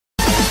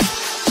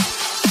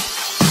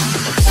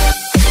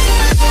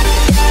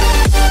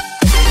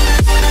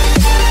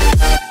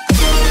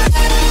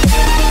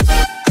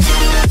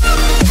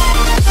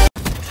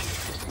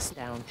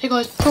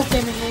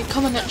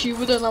you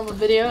with another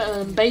video,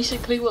 and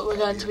basically what we're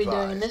going to be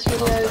doing in this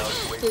video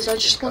is I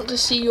just want to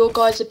see your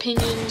guys'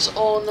 opinions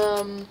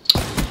on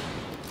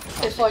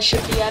if I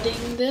should be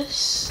adding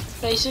this.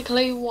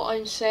 Basically what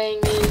I'm saying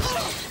is,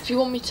 if you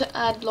want me to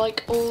add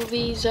like all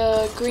these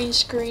green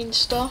screen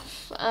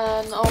stuff,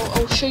 and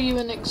I'll show you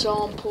an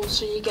example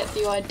so you get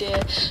the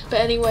idea. But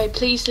anyway,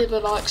 please leave a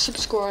like,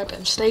 subscribe,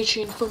 and stay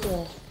tuned for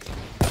more.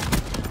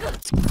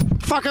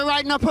 Fuck her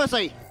right in the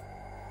pussy!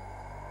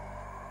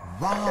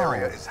 Wow.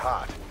 Area is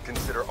hot.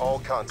 Consider all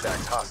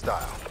contacts hostile.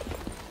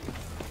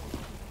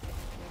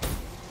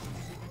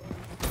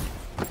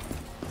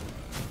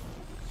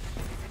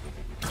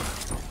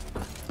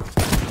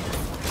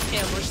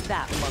 Ambush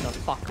that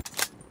motherfucker.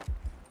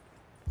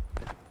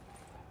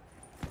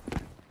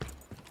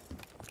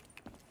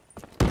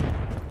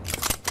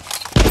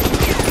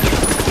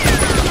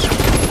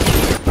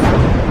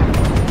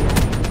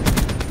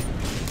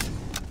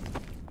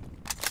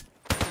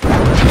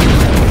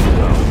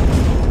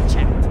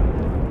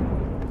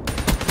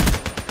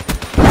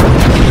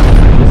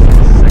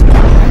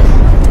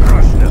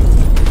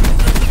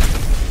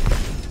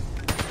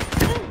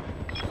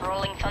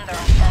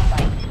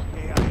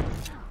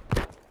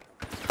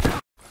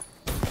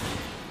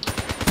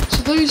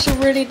 Those are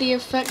really the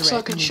effects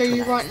I can show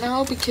you right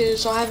now,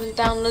 because I haven't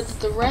downloaded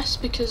the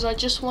rest, because I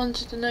just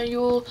wanted to know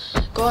your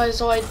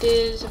guys'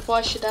 ideas if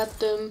I should add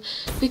them,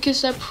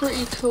 because they're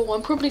pretty cool.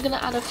 I'm probably going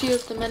to add a few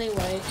of them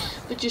anyway,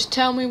 but just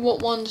tell me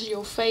what ones are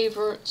your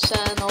favourites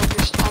and I'll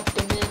just add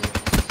them in.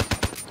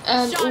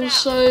 And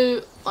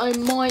also I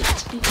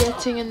might be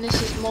getting, and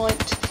this is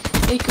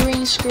a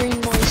green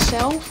screen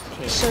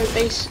myself, so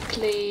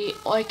basically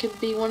I could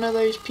be one of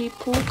those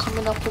people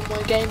coming up on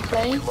my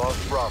gameplay.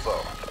 Lost Bravo.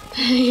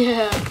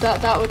 Yeah,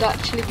 that would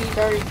actually be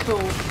very cool.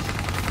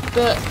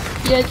 But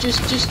yeah,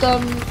 just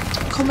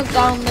comment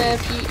down there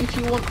if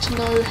you want to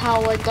know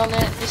how I done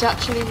it. It's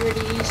actually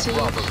really easy.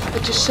 I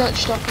just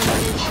searched up on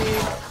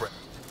YouTube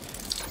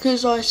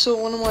because I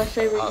saw one of my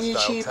favourite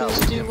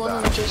YouTubers do one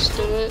and just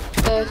do it.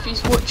 If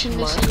he's watching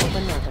this,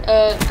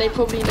 they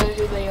probably know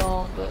who they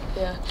are. But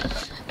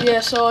yeah,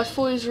 so I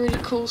thought it was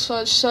really cool. So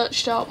I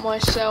searched out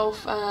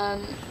myself,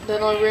 and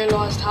then I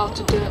realised how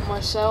to do it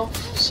myself.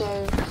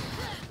 So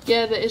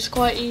yeah, that is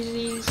quite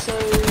easy. So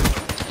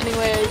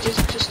anyway, I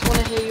just want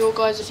to hear your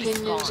guys'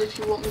 opinions if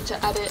you want me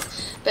to add it.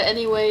 But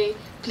anyway,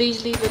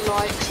 please leave a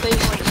like, stay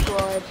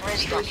subscribed,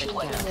 stay tuned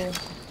for more.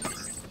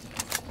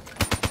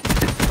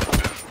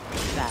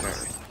 Batter.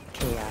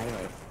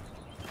 KIA.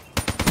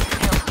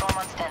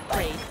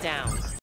 Raid down.